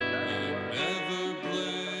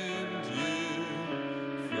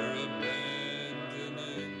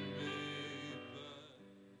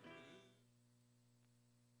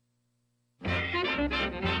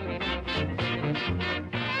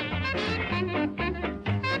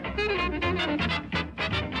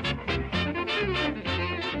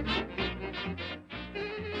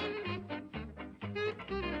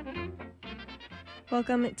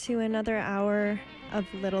Welcome to another hour of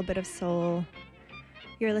Little Bit of Soul.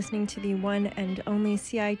 You're listening to the one and only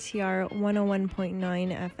CITR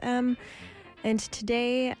 101.9 FM. And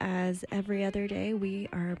today, as every other day, we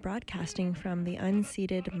are broadcasting from the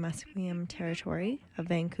unceded Musqueam territory of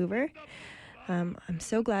Vancouver. I'm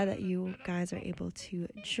so glad that you guys are able to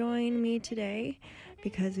join me today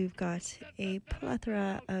because we've got a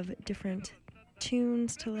plethora of different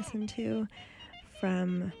tunes to listen to,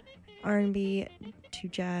 from R&B to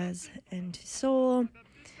jazz and to soul.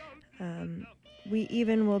 We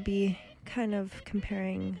even will be kind of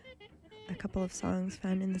comparing a couple of songs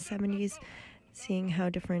found in the 70s, seeing how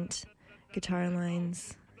different guitar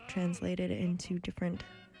lines translated into different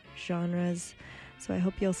genres. So I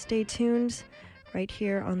hope you'll stay tuned right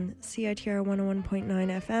here on CITR 101.9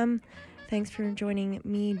 FM. Thanks for joining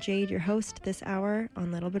me, Jade, your host, this hour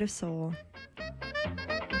on Little Bit of Soul.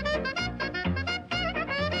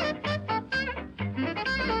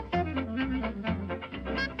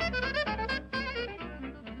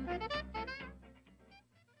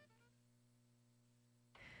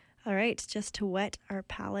 All right, just to whet our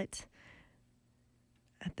palate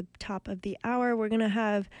at the top of the hour, we're going to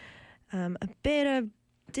have a bit of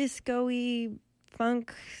disco-y,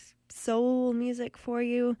 funk, soul music for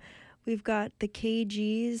you. We've got the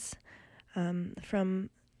KGs from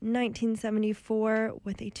 1974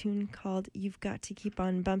 with a tune called You've Got to Keep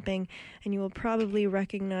on Bumping, and you will probably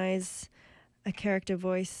recognize a character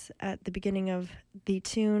voice at the beginning of the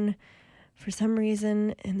tune. For some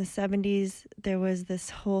reason, in the 70s, there was this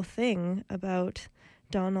whole thing about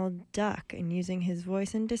Donald Duck and using his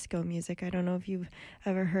voice in disco music. I don't know if you've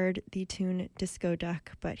ever heard the tune Disco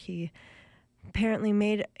Duck, but he apparently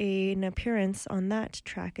made an appearance on that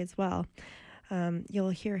track as well. You'll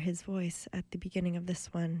hear his voice at the beginning of this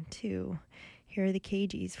one, too. Here are the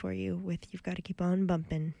KGs for you with You've Got to Keep on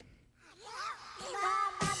Bumpin'.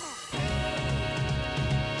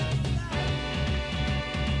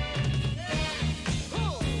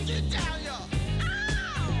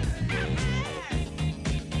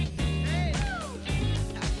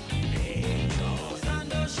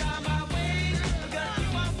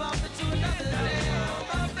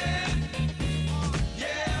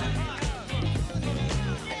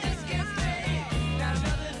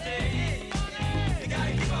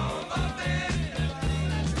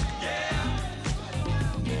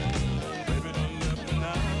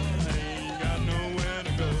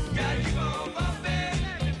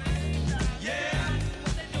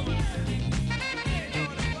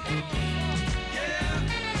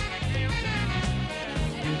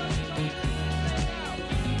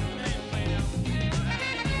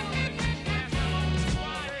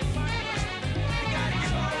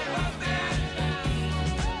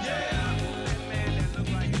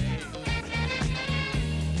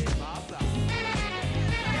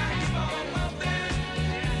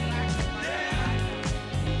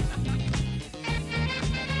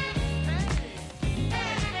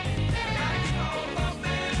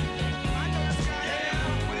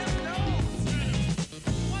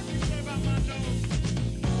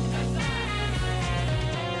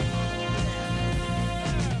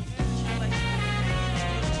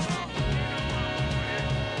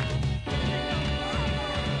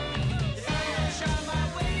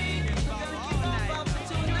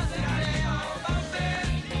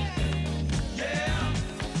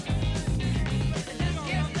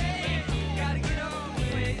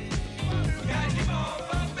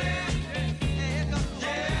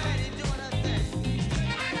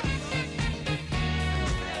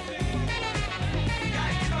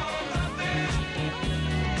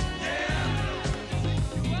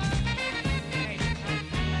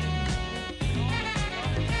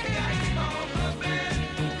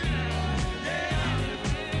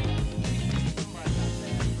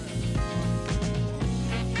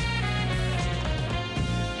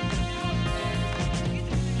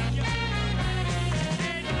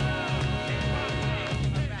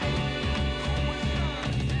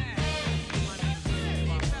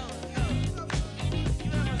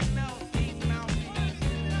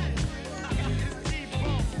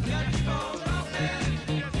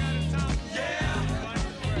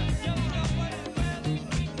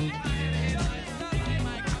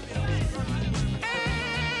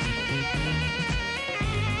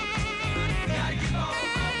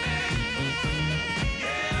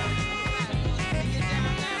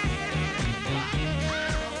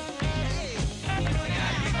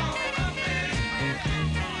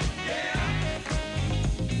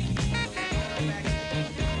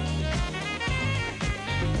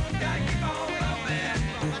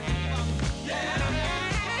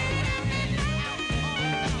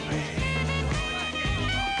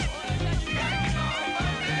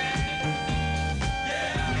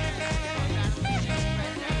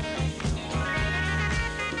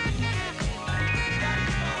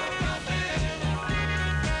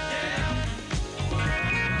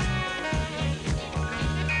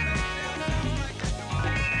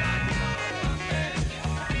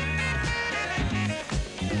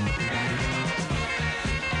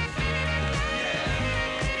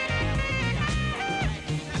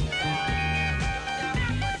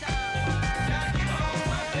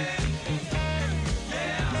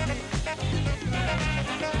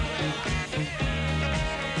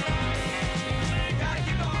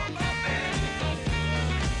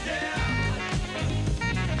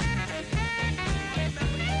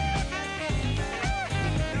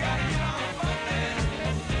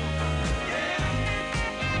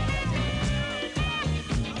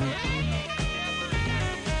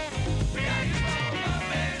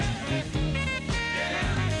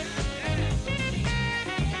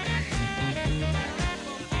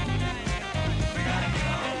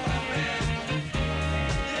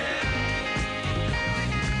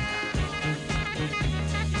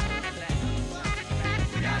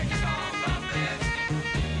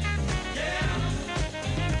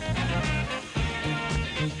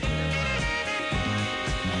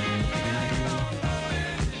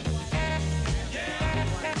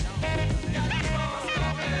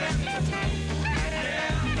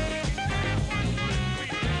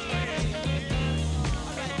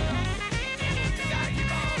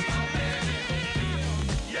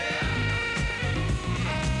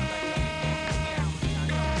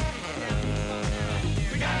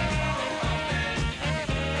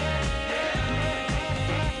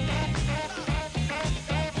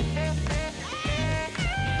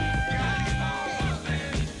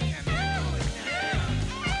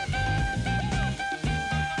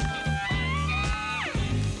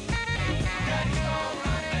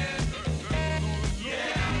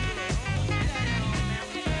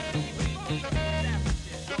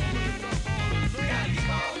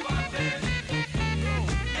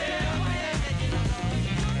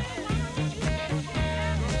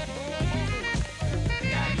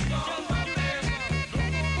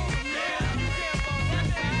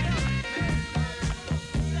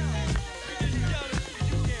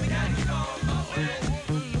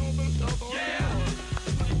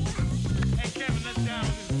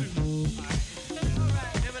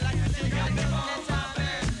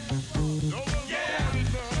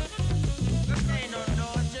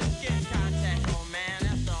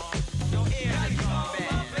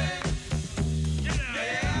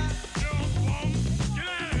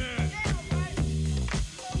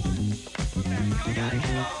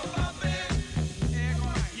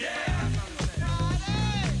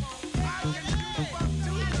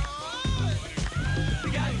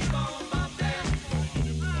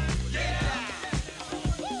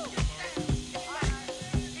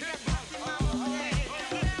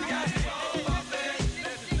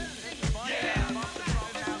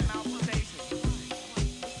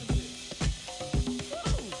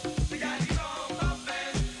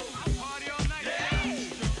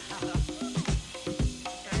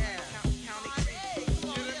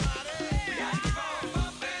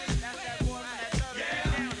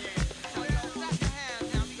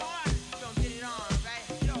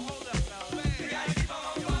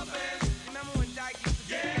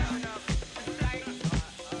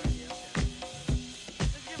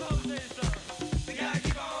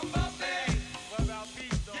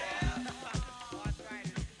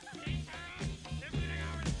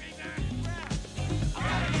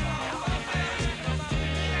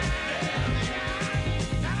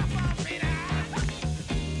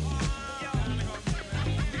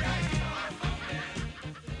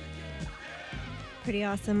 Pretty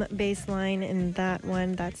awesome bass line in that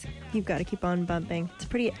one. That's You've Got to Keep On Bumping. It's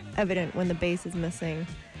pretty evident when the bass is missing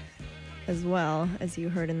as well, as you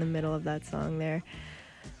heard in the middle of that song there.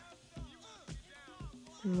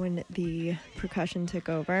 And when the percussion took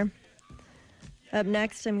over. Up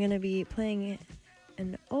next, I'm going to be playing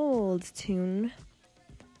an old tune.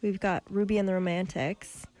 We've got Ruby and the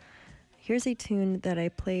Romantics. Here's a tune that I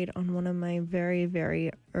played on one of my very,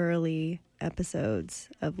 very early episodes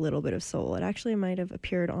of Little Bit of Soul. It actually might have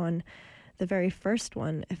appeared on the very first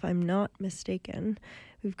one, if I'm not mistaken.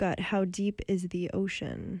 We've got How Deep Is the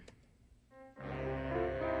Ocean?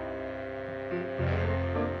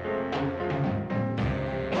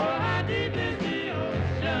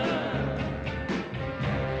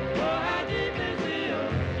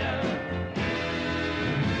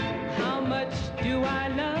 Do I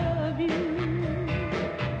love you?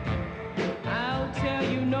 I'll tell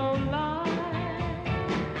you no lie.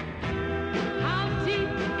 How deep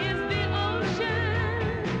is the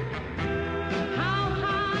ocean? How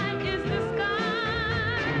high is the sky?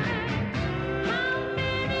 How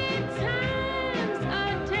many times a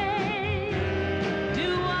day do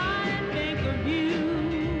I think of you?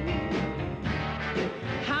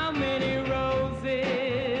 How many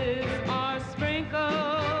roses are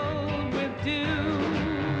sprinkled with dew?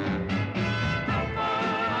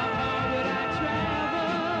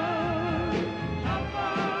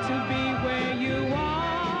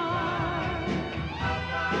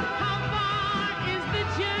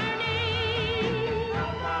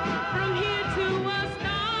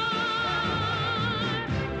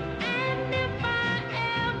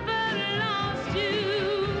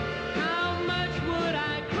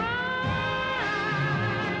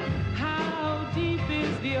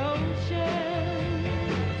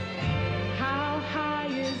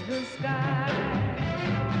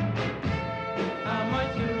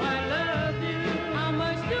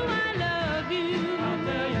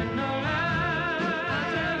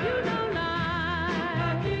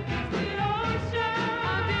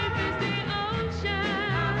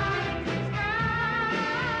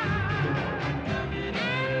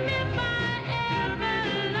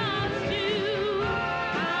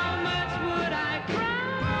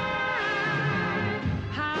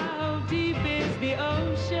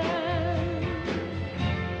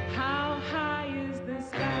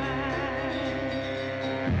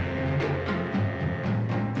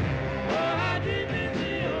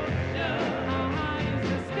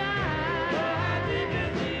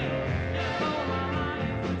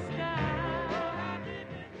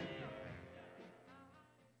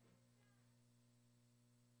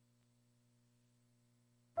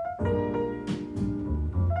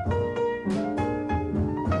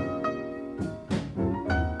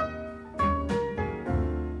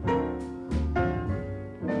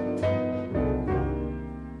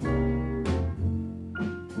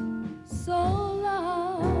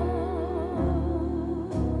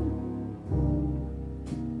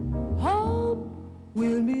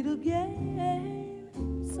 We'll meet again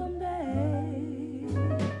someday.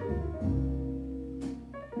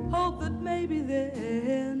 Hope that maybe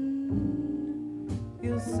then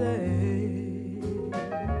you'll say,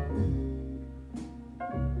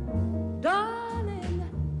 darling,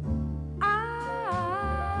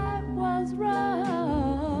 I was wrong.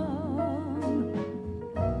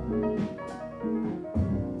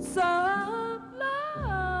 So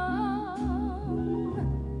long,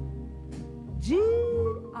 gee,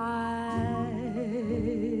 I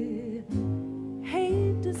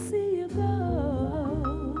hate to see you go.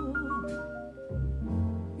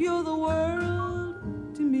 You're the world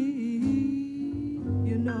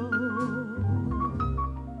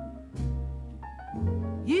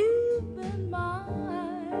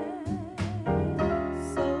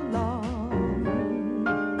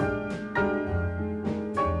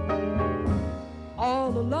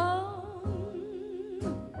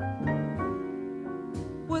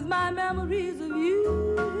my memories of you,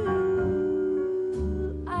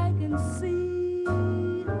 I can see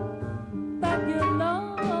that you're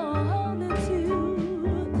lonely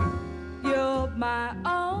too. You're my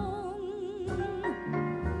own,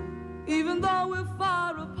 even though we're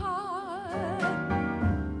far apart.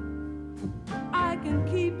 I can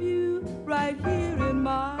keep you right here in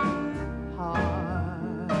my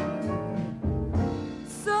heart.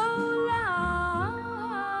 So long,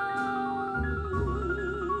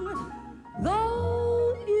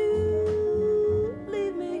 though you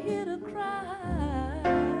leave me here to cry,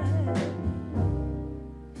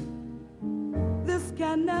 this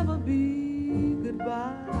can never be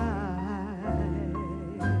goodbye.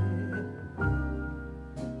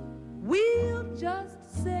 We'll just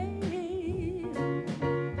say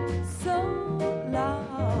so long.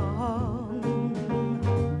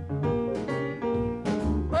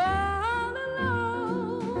 All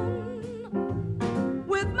alone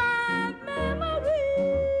with my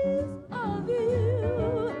memories of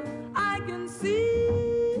you. I can see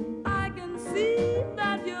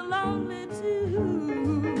that you're lonely too.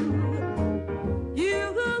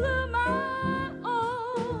 You're my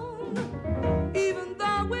own, even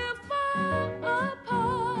though we're far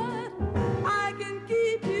apart. I can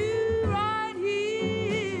keep you right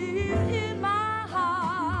here in my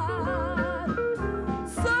heart.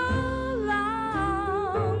 So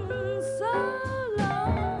long,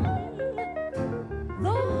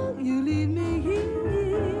 though you leave me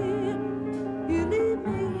here, you leave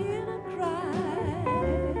me here to cry.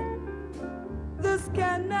 This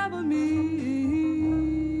can never mean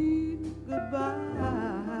goodbye.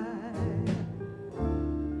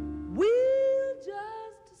 We'll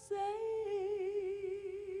just say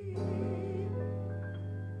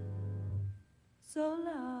so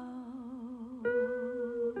long.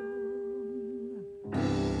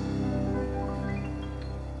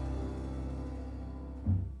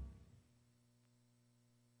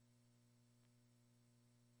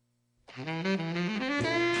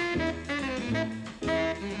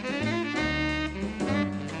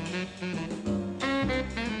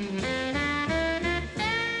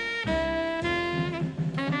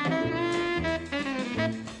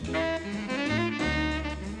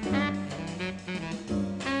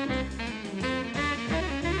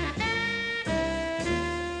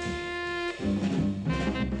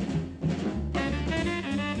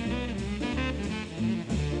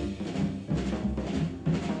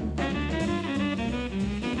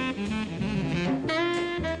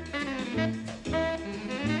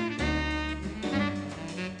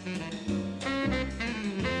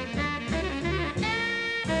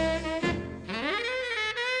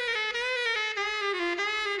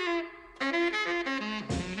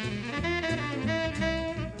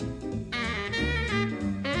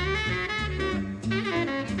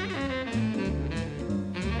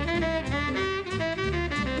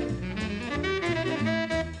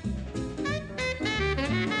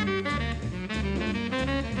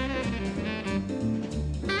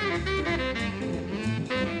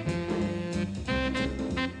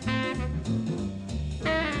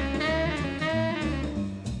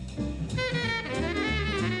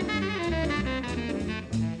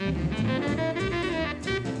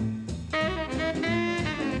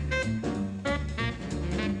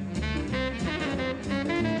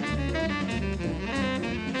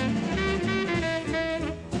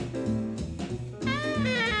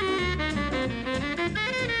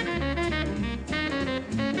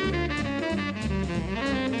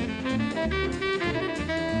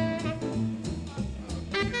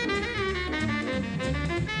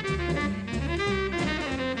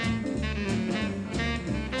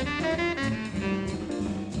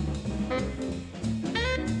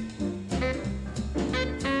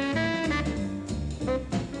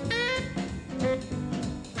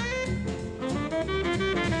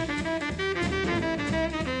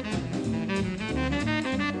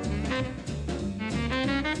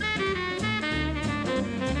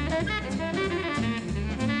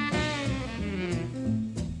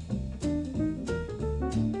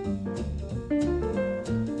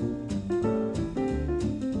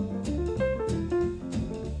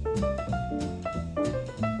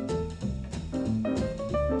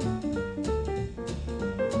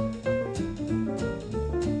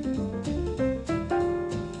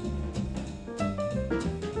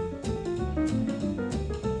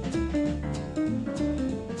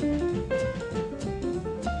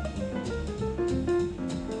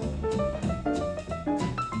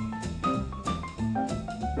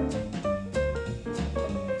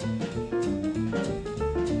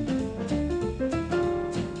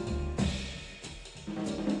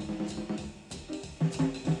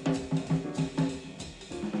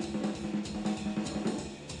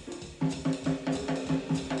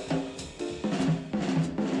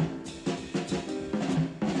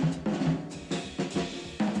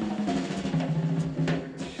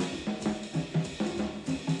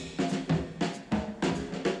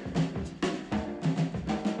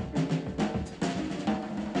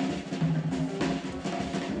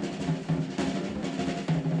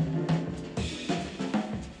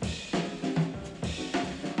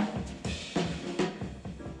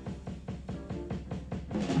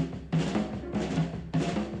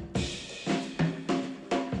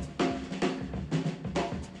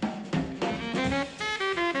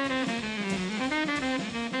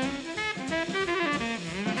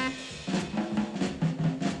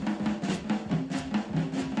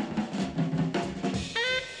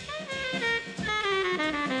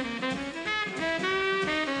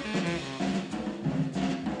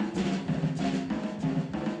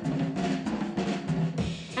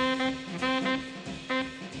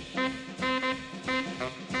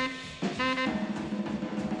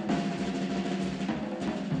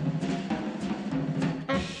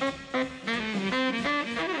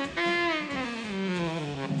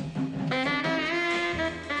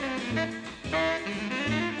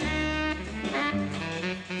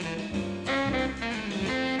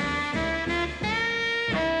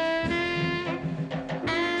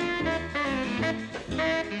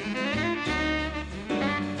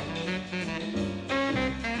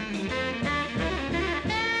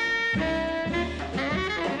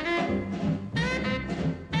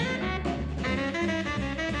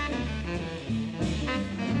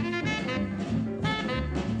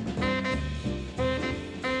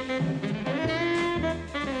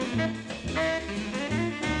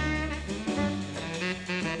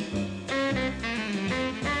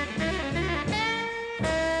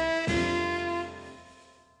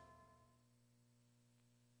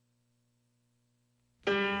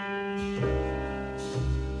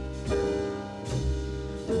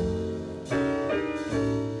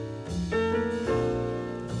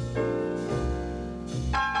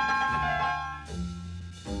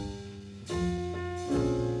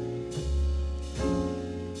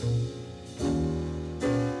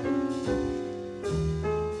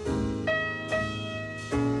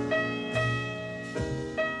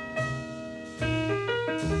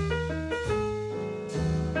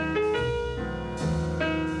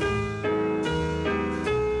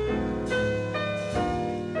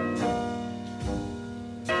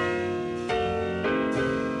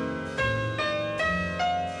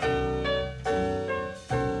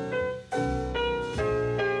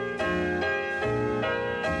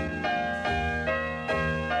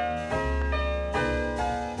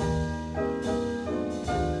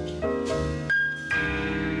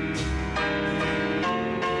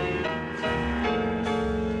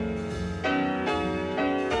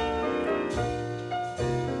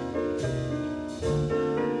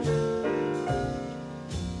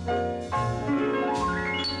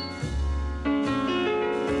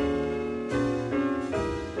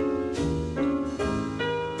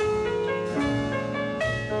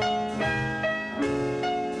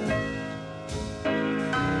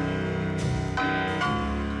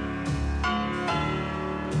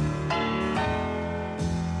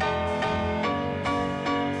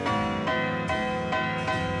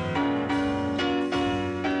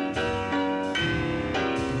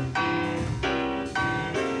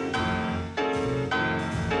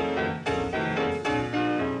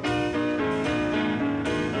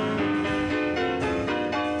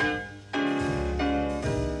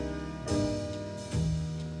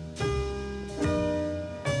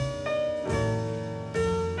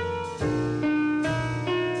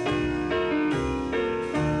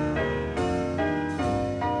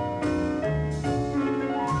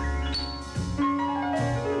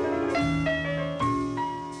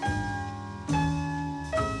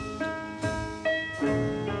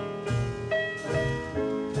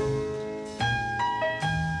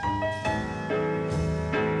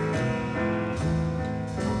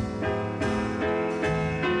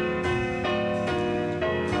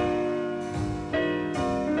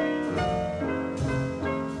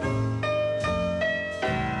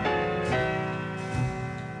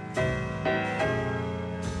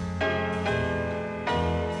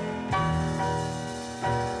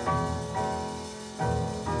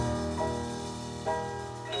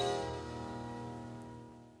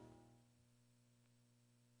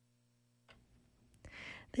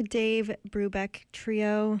 The Dave Brubeck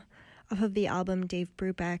Trio off of the album Dave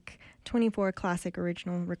Brubeck, 24 Classic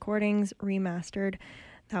Original Recordings Remastered.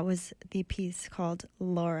 That was the piece called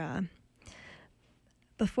Laura.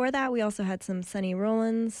 Before that, we also had some Sonny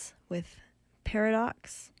Rollins with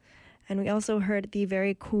Paradox. And we also heard the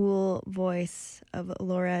very cool voice of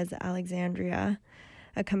Laura's Alexandria,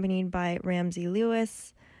 accompanied by Ramsey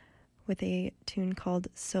Lewis with a tune called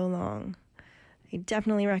So Long. I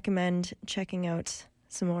definitely recommend checking out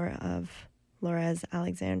some more of Laura's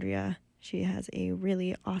Alexandria. She has a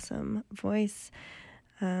really awesome voice.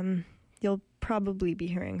 You'll probably be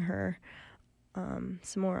hearing her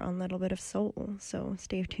some more on Little Bit of Soul, so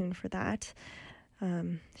stay tuned for that.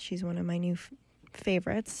 She's one of my new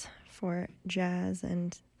favorites for jazz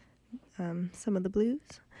and some of the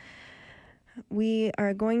blues. We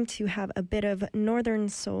are going to have a bit of Northern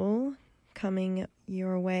Soul coming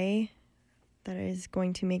your way that is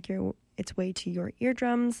going to make its way to your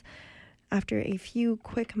eardrums after a few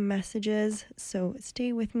quick messages. So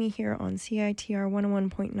stay with me here on CITR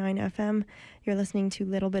 101.9 FM. You're listening to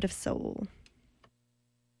Little Bit of Soul.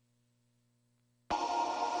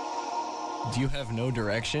 Do you have no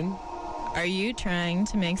direction? Are you trying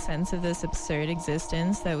to make sense of this absurd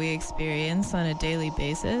existence that we experience on a daily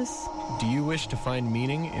basis? Do you wish to find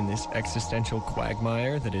meaning in this existential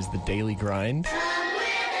quagmire that is the daily grind?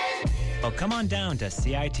 Well, come on down to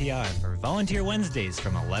CITR for Volunteer Wednesdays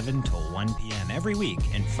from 11 till 1 p.m. every week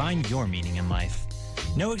and find your meaning in life.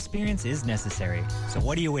 No experience is necessary, so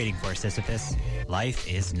what are you waiting for, Sisyphus? Life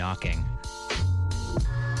is knocking.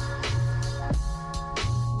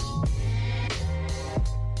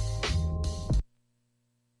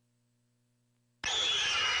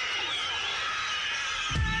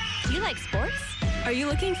 Do you like sports? Are you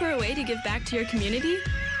looking for a way to give back to your community?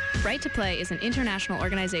 Right to Play is an international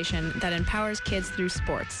organization that empowers kids through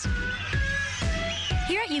sports.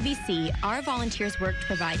 Here at UBC, our volunteers work to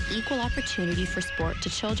provide equal opportunity for sport to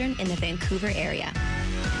children in the Vancouver area.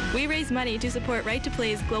 We raise money to support Right to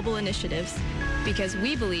Play's global initiatives because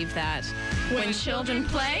we believe that when children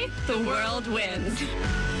play, the world wins.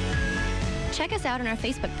 Check us out on our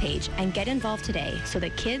Facebook page and get involved today so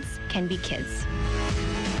that kids can be kids.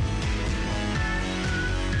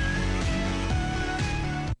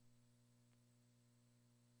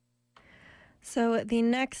 So the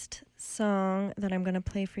next song that I'm going to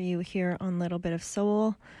play for you here on Little Bit of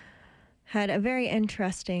Soul had a very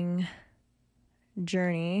interesting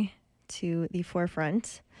journey to the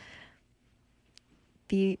forefront.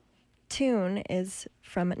 The tune is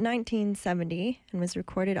from 1970 and was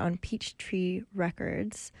recorded on Peachtree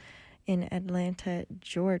Records in Atlanta,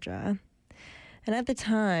 Georgia. And at the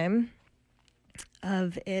time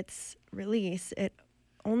of its release, it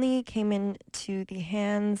only came into the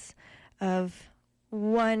hands of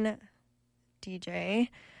one DJ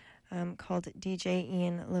called DJ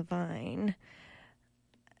Ian Levine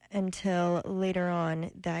until later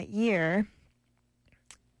on that year.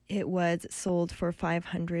 It was sold for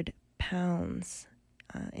 £500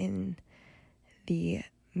 in the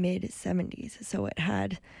mid-70s. So it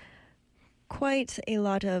had quite a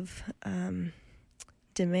lot of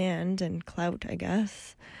demand and clout, I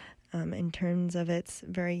guess, in terms of its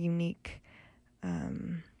very unique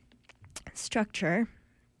structure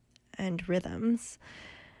and rhythms.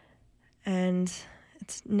 And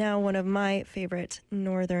it's now one of my favorite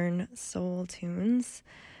Northern Soul tunes,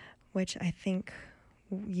 which I think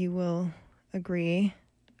you will agree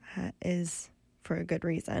is for a good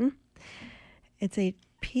reason. It's a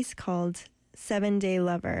piece called 7 Day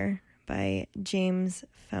Lover by James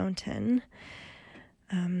Fountain.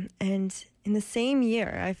 And in the same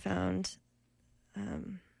year, I found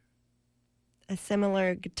a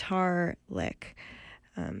similar guitar lick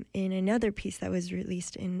in another piece that was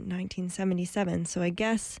released in 1977. So I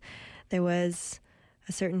guess there was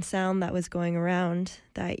a certain sound that was going around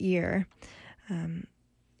that year.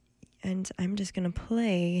 And I'm just going to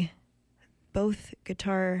play both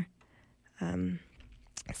guitar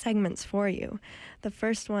segments for you. The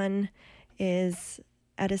first one is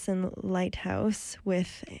Edison Lighthouse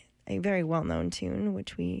with a very well-known tune,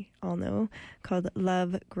 which we all know, called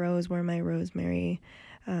Love Grows Where My Rosemary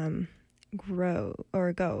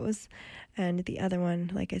Goes. And the other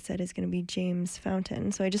one, like I said, is going to be James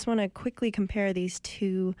Fountain. So I just want to quickly compare these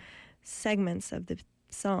two segments of the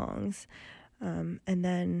songs and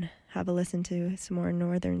then have a listen to some more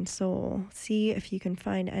Northern Soul. See if you can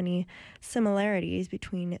find any similarities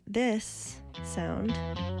between this sound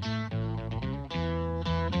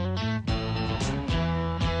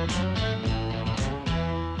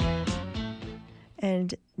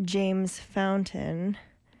and James Fountain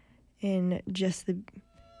in just the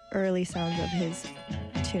early sounds of his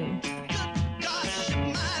tune. You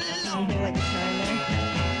hear that guitar in there?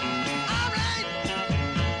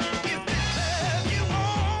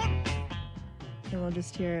 And we'll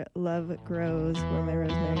just hear Love Grows Where My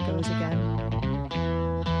Rosemary Goes again.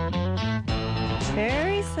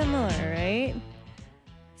 Very similar, right?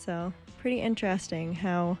 So, pretty interesting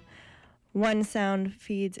how one sound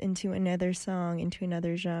feeds into another song, into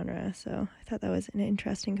another genre. So I thought that was an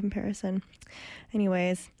interesting comparison.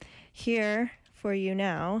 Anyways, here for you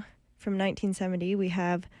now, from 1970, we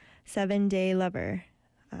have 7 Day Lover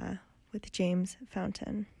with James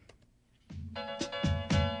Fountain.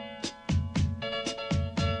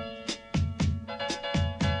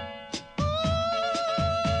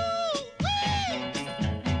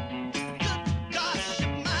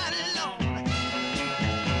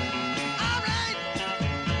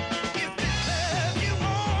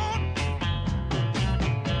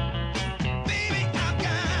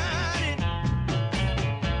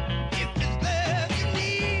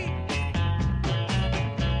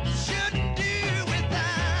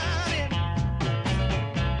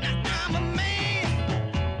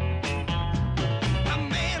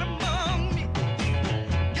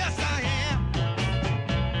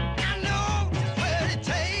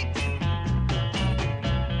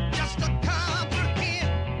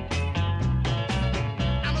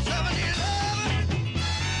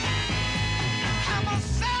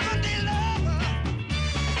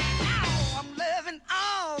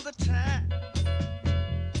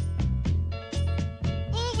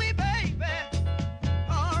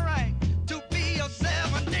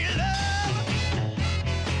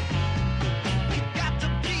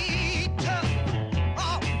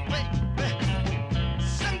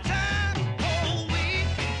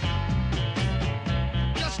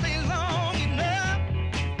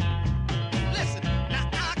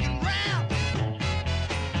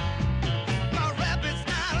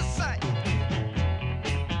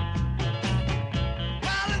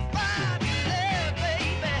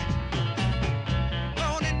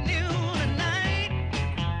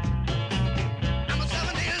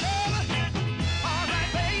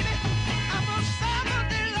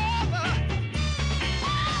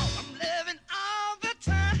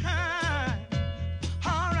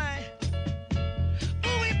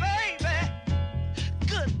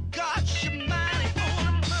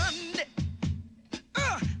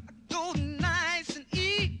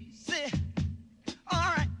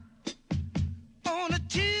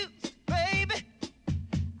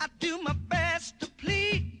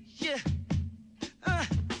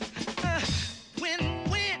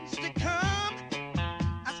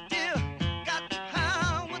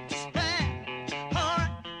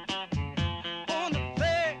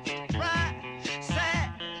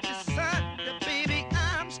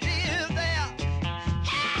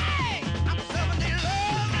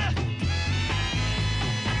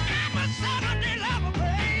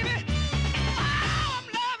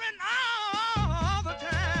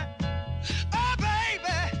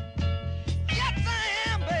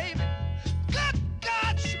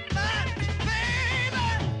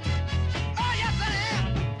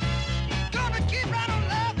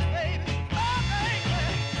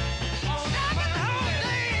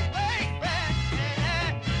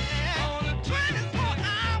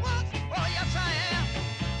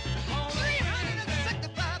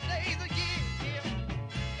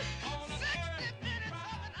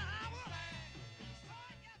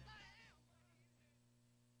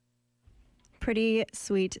 Pretty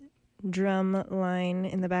sweet drum line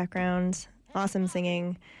in the background. Awesome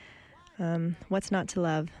singing. What's Not to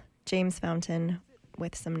Love? James Fountain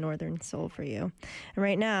with some Northern Soul for you. And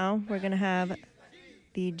right now, we're going to have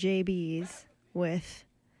the JBs with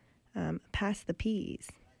Pass the Peas.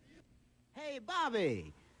 Hey,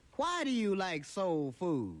 Bobby, why do you like soul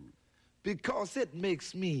food? Because it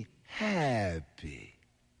makes me happy.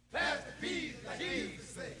 Pass the peas like you used to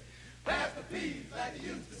say. Pass the peas like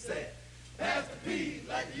you used to say. Pass the peas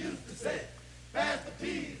like you used to say. Pass the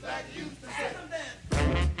peas like you used to say.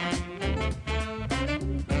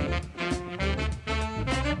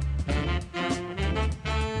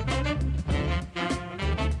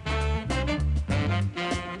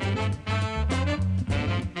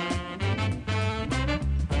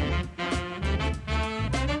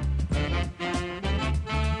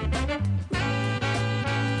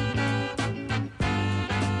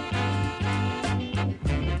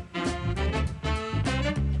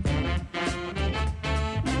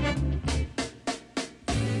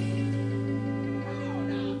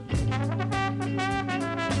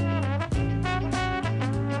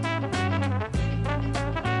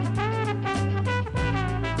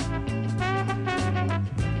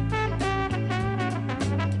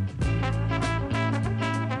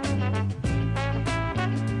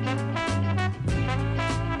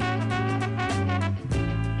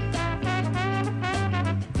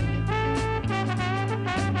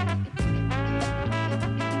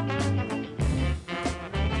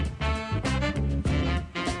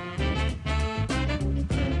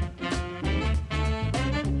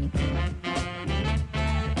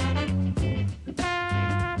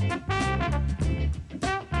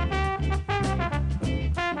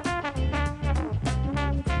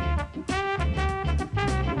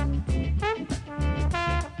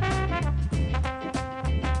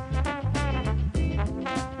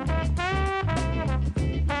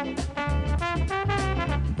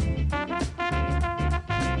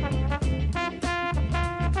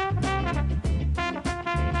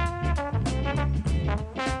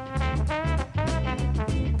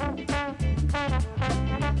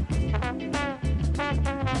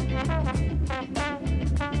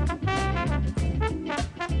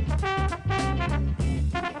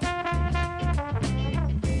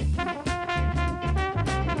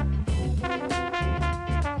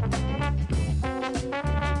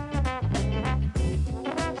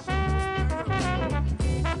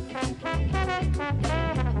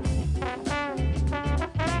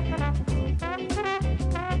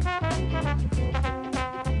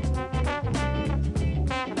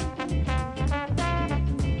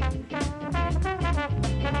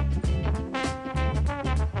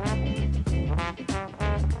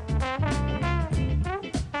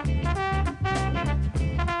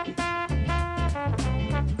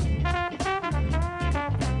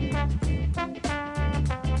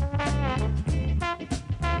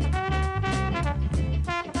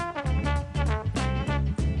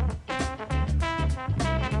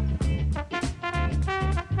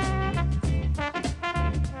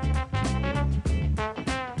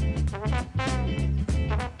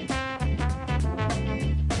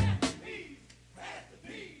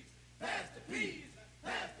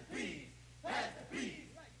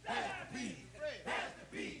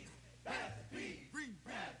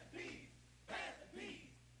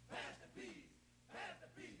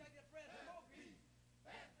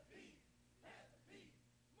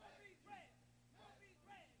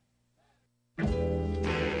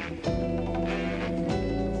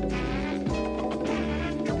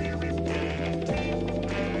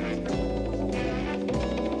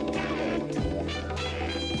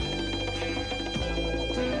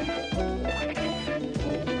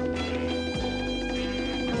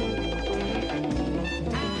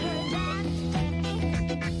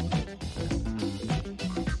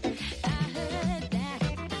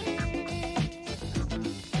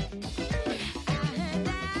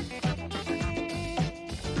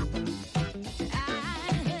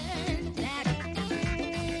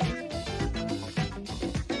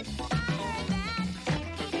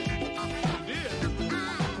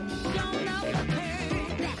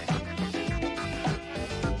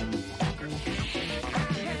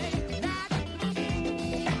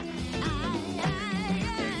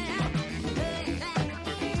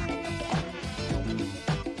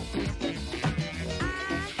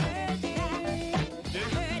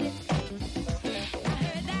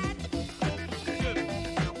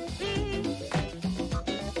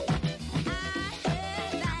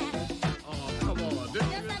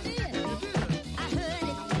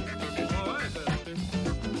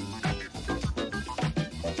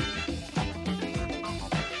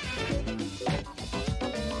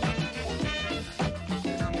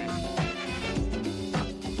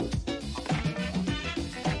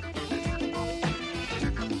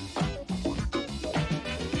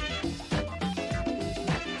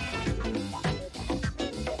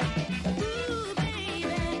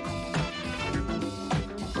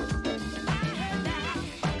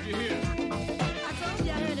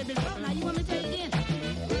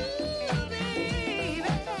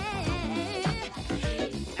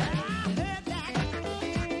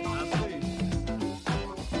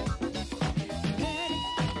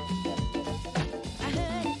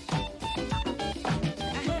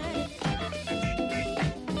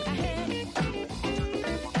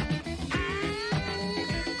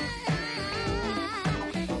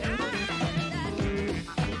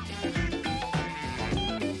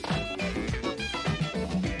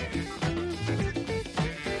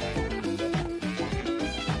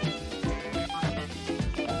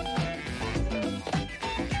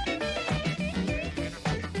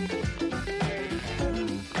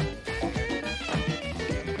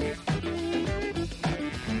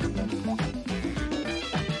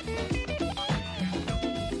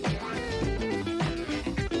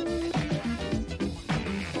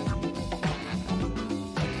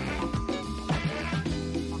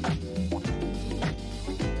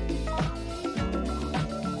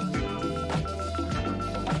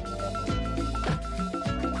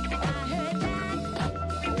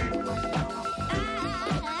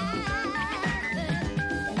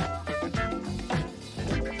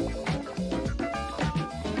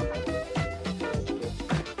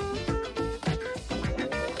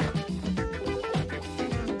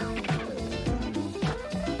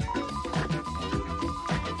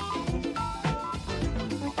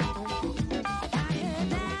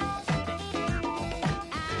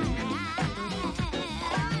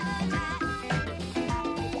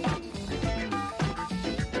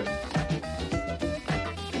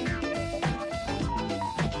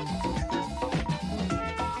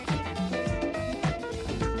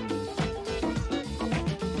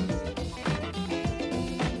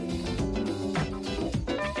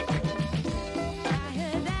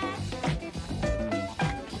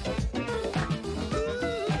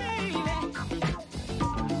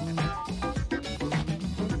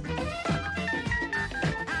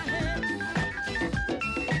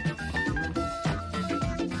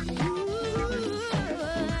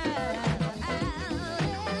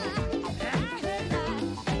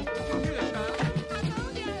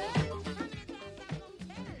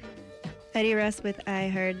 Eddie Russ with I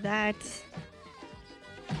Heard That.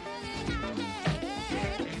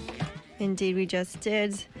 Indeed, we just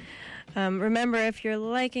did. Remember, if you're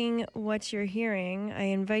liking what you're hearing, I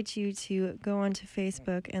invite you to go onto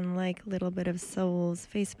Facebook and like Little Bit of Soul's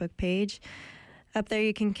Facebook page. Up there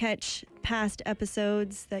you can catch past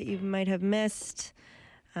episodes that you might have missed.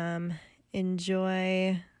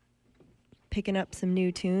 Enjoy picking up some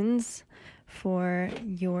new tunes for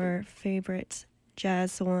your favorite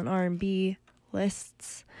jazz, soul, and R&B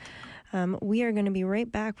lists. We are going to be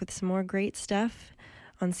right back with some more great stuff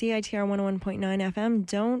on CITR 101.9 FM.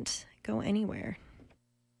 Don't go anywhere.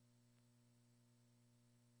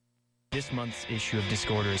 This month's issue of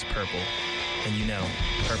Discorder is purple. And you know,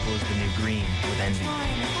 purple is the new green with envy.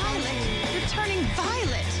 Violet! You're turning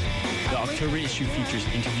violet! The October issue features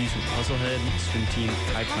interviews with Puzzlehead, Swim Team,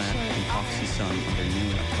 Kai Plant, and Foxy Sun on their new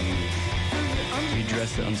and upcoming release. We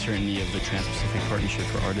address the uncertainty of the Trans-Pacific Partnership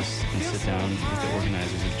for Artists and sit down with the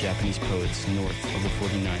organizers of Japanese poets north of the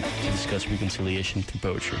 49th to discuss reconciliation through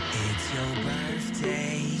poetry. It's your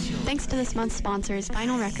birthday. Thanks to this month's sponsors,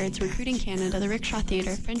 Vinyl Records, Recruiting Canada, the Rickshaw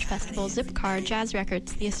Theatre, Fringe Festival, Zipcar, Jazz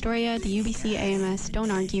Records, the Astoria, the UBC AMS,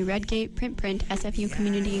 Don't Argue, Redgate, Print, SFU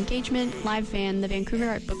Community Engagement, Live Van, the Vancouver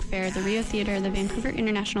Art Book Fair, the Rio Theatre, the Vancouver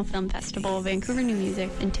International Film Festival, Vancouver New Music,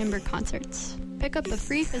 and Timber Concerts. Pick up a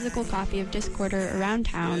free physical copy of Discorder around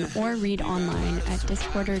town or read online at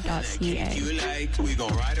discorder.ca.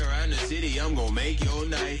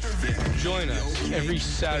 Join us every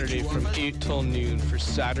Saturday from 8 till noon for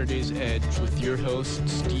Saturday's Edge with your host,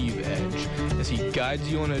 Steve Edge, as he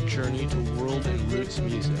guides you on a journey to world and roots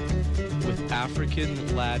music, with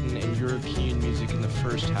African, Latin, and European music in the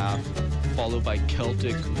first half, followed by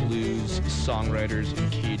Celtic, blues, songwriters,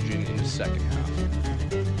 and Cajun in the second half.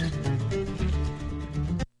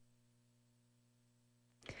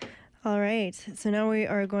 All right, so now we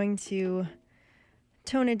are going to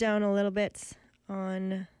tone it down a little bit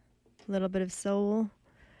on a little bit of soul.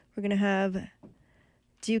 We're going to have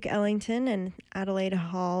Duke Ellington and Adelaide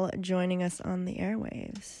Hall joining us on the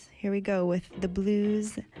airwaves. Here we go with the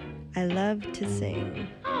blues I love to sing.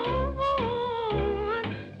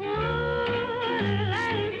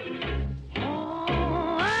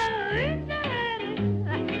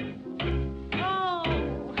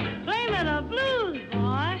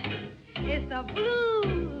 It's the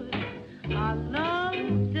blues I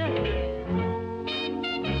love to hear.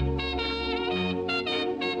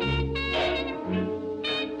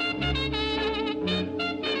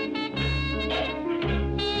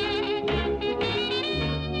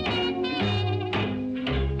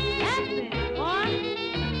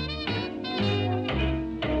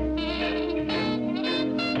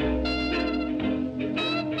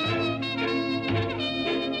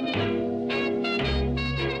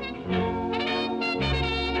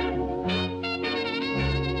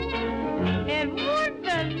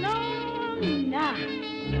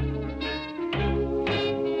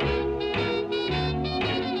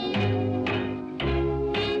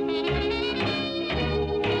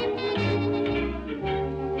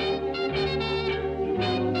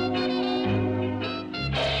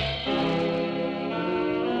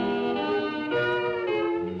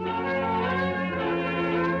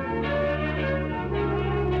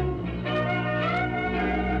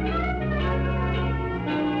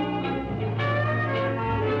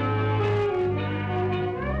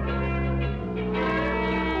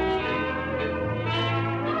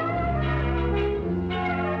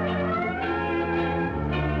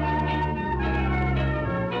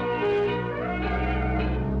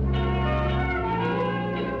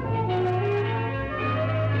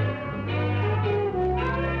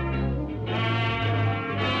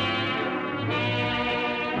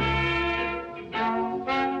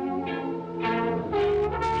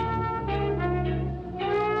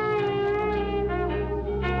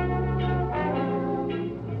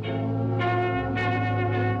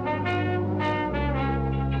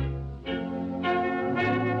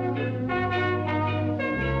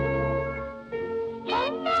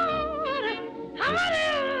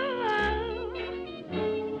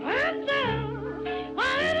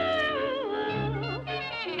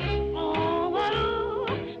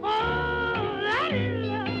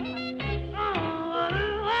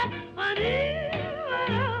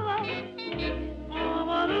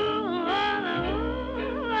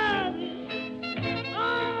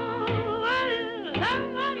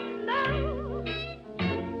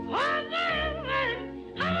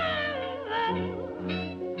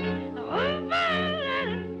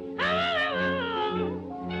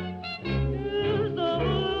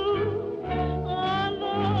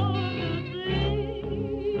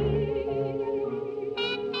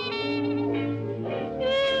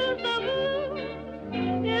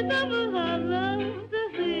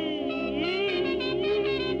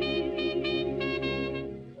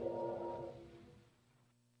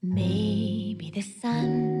 Maybe the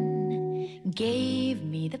sun gave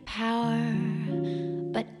me the power,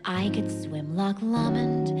 but I could swim Loch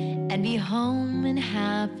Lomond and be home in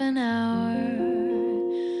half an hour.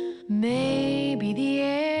 Maybe the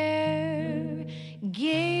air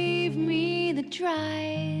gave me the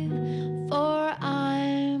drive, for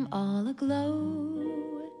I'm all aglow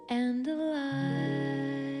and alive.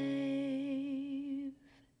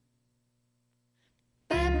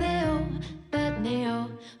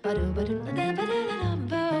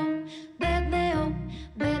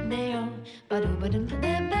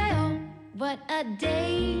 What a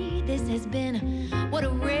day this has been. What a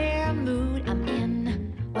rare mood I'm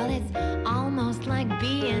in. Well, it's almost like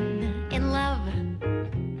being in love.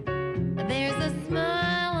 There's a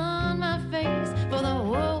smile on my face for the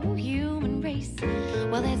whole human race.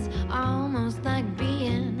 Well, it's almost like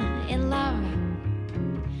being in love.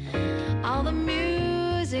 All the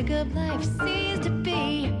music of life seems to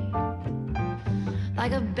be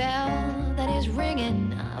like a bell that is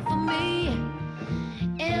ringing for me.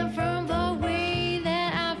 And from the way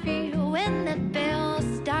that I feel when that bell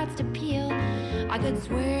starts to peal, I could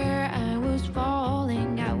swear I was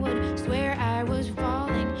falling. I would swear I was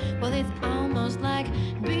falling. Well, it's almost like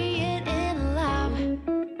being in love.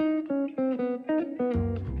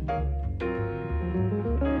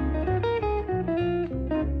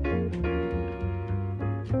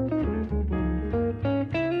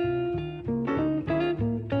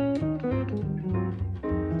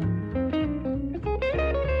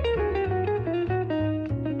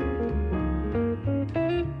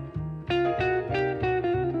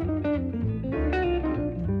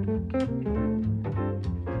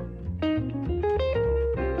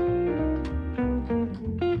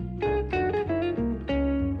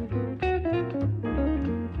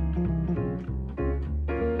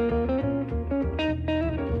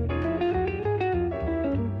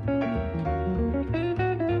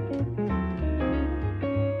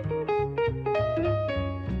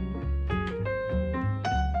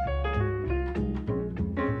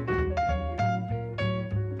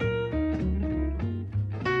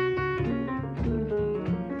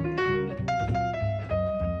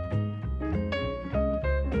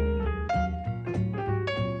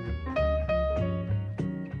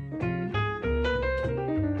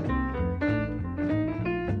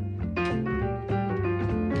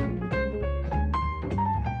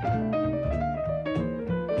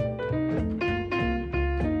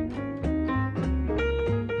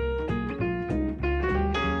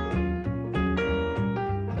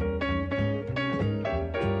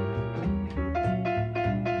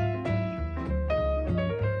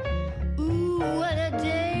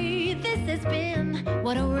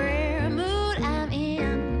 What a rare mood I'm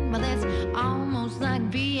in. Well, it's almost like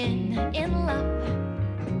being in love.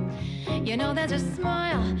 You know, there's a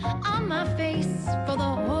smile on my face for the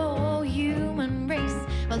whole human race.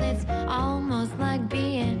 Well, it's almost like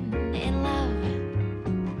being in love.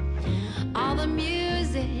 All the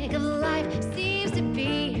music of life seems to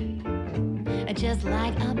be just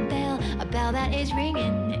like a bell that is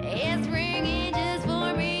ringing. It's ringing just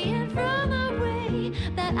for me. And from the way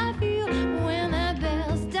that I feel when that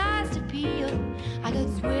bell starts to peal, I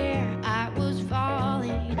could swear I was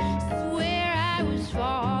falling, swear I was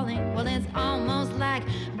falling. Well, it's almost like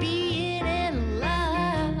being in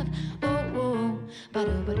love. Oh, oh, but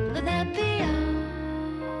let that be all.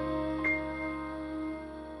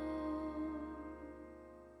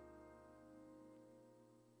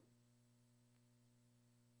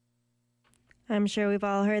 I'm sure we've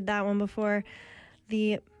all heard that one before.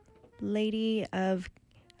 The Lady of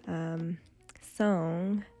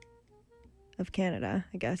Song of Canada,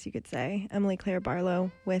 I guess you could say. Emily Claire Barlow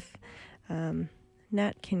with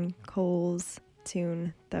Nat King Cole's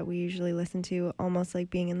tune that we usually listen to, Almost Like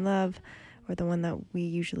Being in Love, or the one that we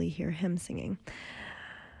usually hear him singing.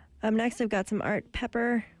 Up next, I've got some Art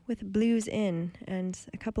Pepper with Blues In, and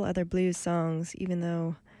a couple other blues songs, even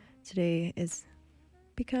though today is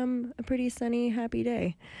become a pretty sunny, happy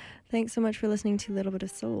day. Thanks so much for listening to Little Bit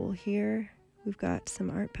of Soul. Here, we've got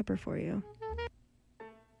some Art Pepper for you.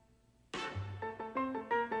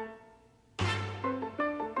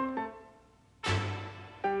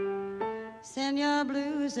 Senor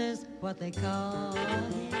Blues is what they call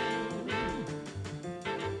him,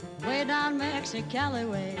 way down Mexicali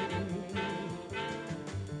way.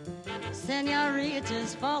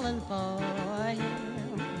 Senoritas falling for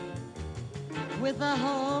him, with the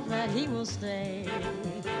hope that he will stay.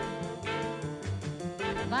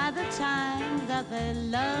 By the time that they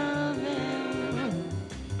love him,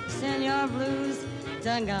 Senor Blues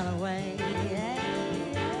done gone away.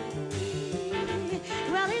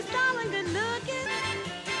 Well, he's tall and good looking,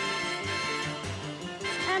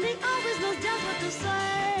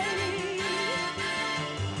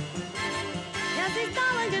 Yes, he's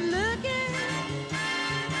tall and good looking,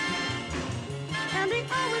 and he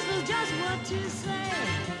always knows just what to say.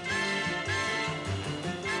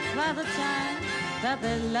 By the time that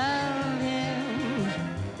they love him,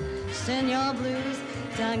 Senor Blues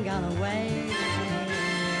done gone away.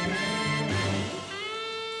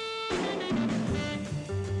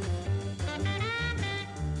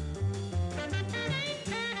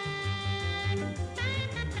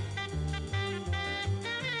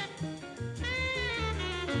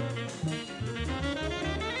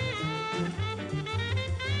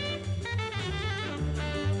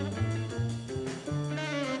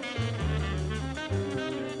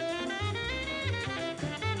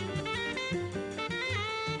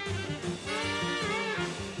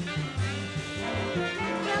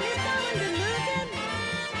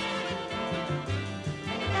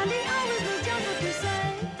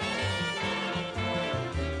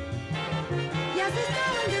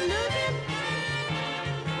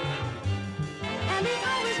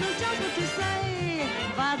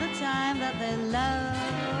 By the time that they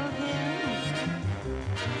love him,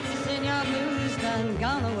 Senor Blues done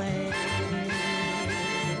gone away.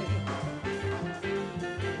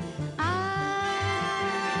 I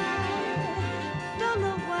don't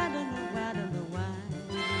know why, don't know why, don't know why.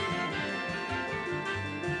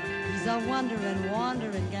 He's a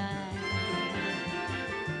wandering guy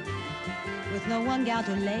with no one gal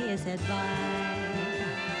to lay his head by.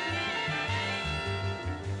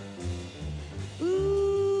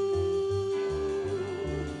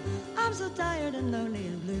 I'm so tired and lonely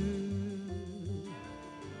and blue,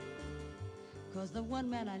 'cause the one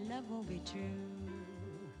man I love won't be true.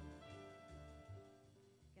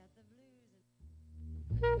 Got the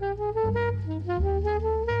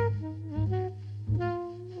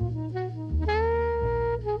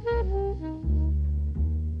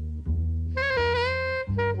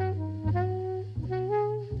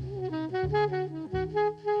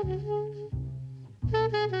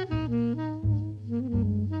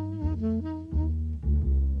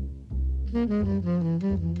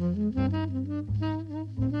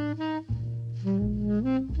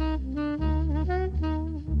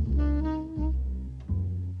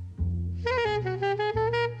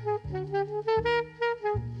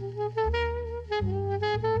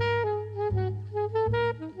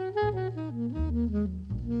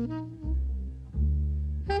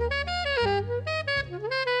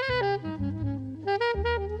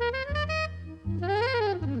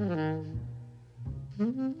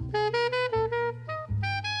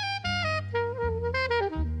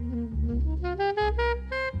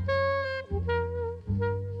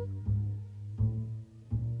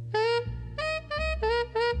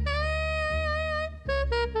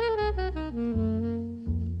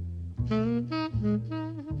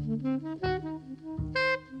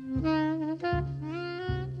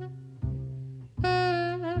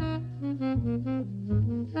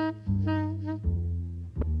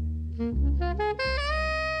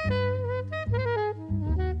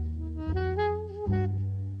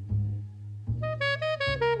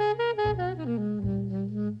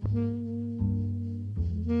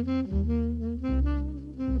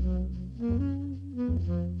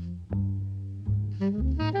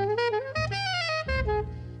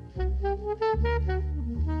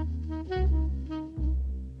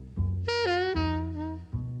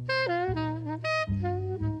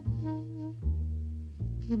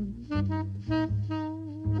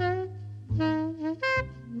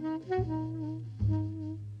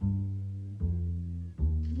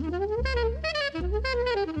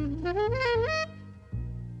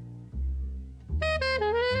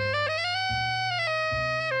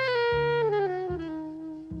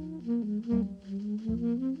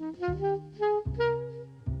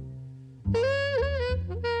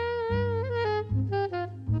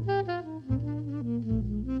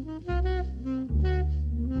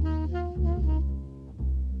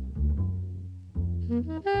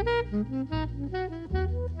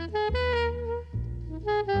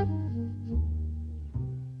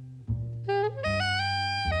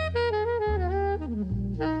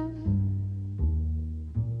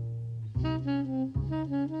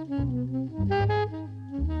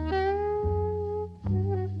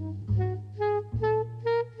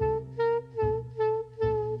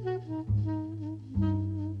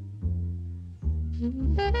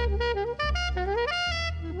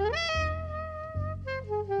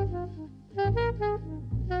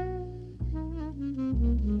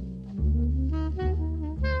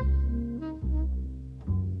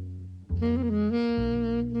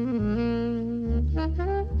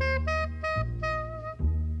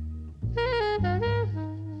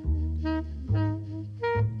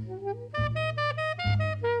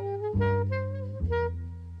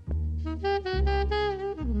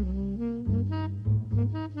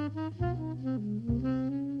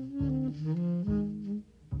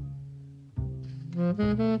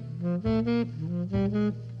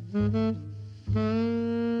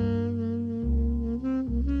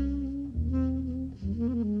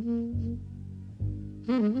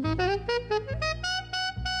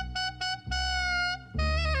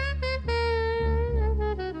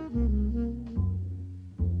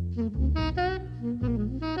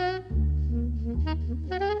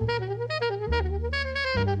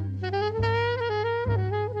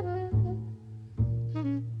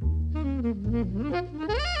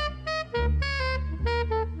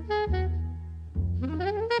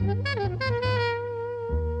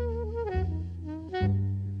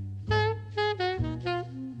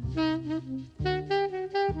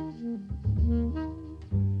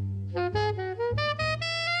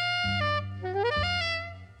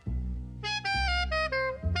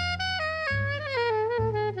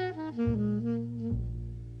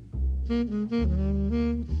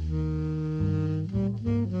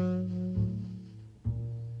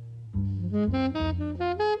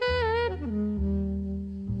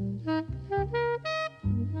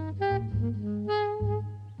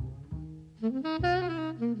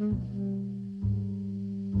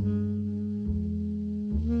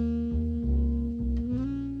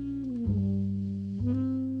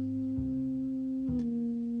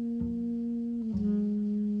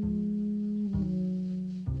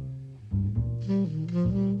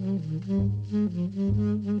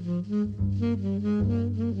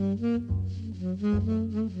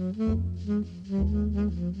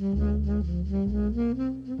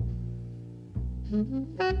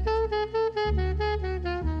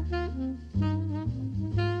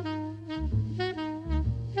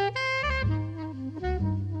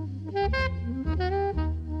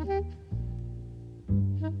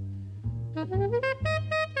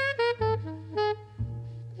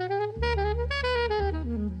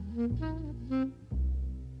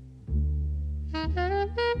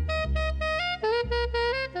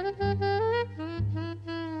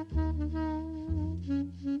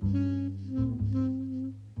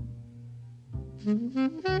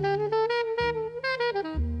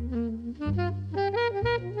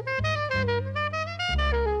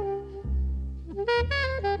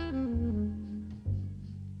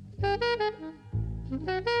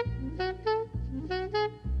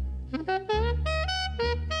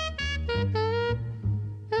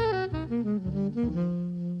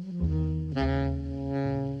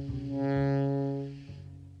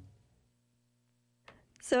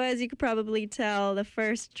So as you could probably tell, the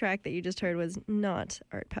first track that you just heard was not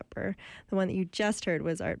Art Pepper. The one that you just heard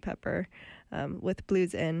was Art Pepper with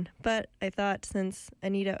Blues In. But I thought since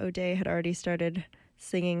Anita O'Day had already started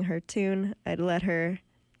singing her tune, I'd let her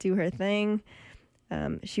do her thing.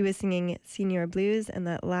 She was singing Senior Blues, and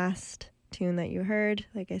that last tune that you heard,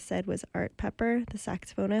 like I said, was Art Pepper, the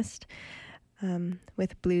saxophonist,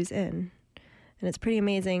 with Blues In. And it's pretty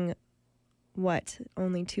amazing what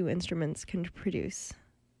only two instruments can produce.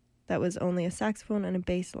 That was only a saxophone and a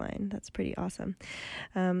bass line. That's pretty awesome.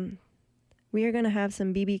 We are going to have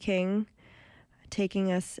some B.B. King taking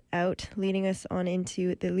us out, leading us on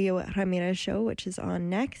into the Leo Ramirez show, which is on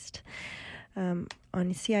next on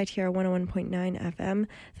CITR 101.9 FM.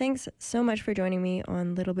 Thanks so much for joining me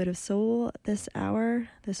on Little Bit of Soul this hour,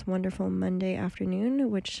 this wonderful Monday afternoon,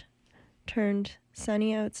 which turned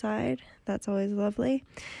sunny outside. That's always lovely.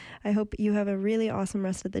 I hope you have a really awesome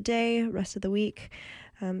rest of the day, rest of the week.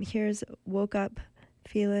 Here's woke up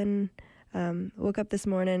this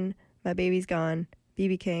morning, my baby's gone,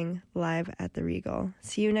 B.B. King live at the Regal.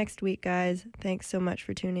 See you next week, guys. Thanks so much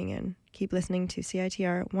for tuning in. Keep listening to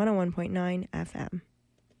CITR 101.9 FM.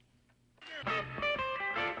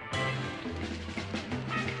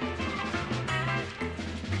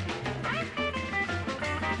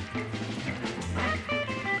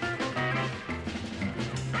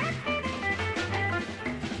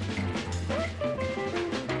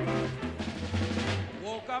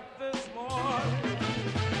 Up this morning,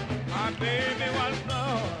 my baby was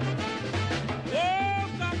gone.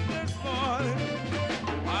 Woke up this morning,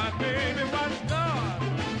 my baby was gone.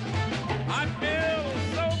 I feel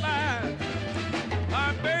so bad,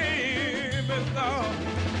 my baby's gone.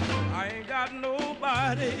 I ain't got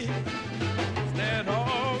nobody stand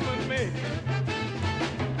home with me.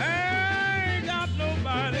 I ain't got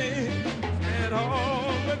nobody stand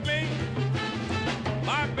home with me.